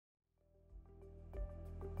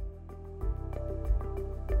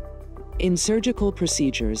In surgical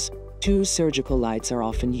procedures, two surgical lights are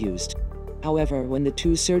often used. However, when the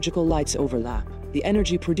two surgical lights overlap, the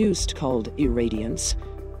energy produced, called irradiance,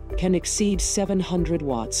 can exceed 700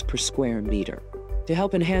 watts per square meter. To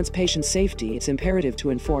help enhance patient safety, it's imperative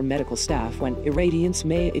to inform medical staff when irradiance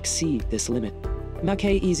may exceed this limit.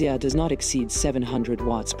 Maquet Ezea does not exceed 700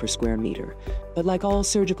 watts per square meter, but like all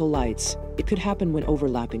surgical lights, it could happen when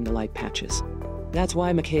overlapping the light patches. That's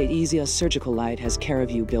why Maquet Ezea Surgical Light has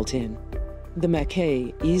Careview built in. The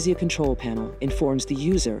Maquet Ezea control panel informs the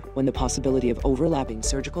user when the possibility of overlapping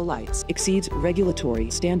surgical lights exceeds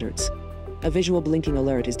regulatory standards. A visual blinking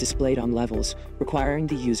alert is displayed on levels, requiring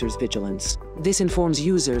the user's vigilance. This informs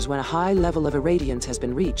users when a high level of irradiance has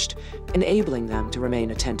been reached, enabling them to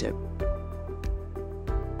remain attentive.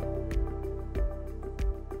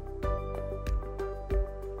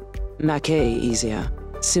 Maquet Ezea.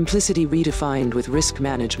 Simplicity redefined with risk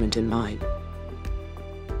management in mind.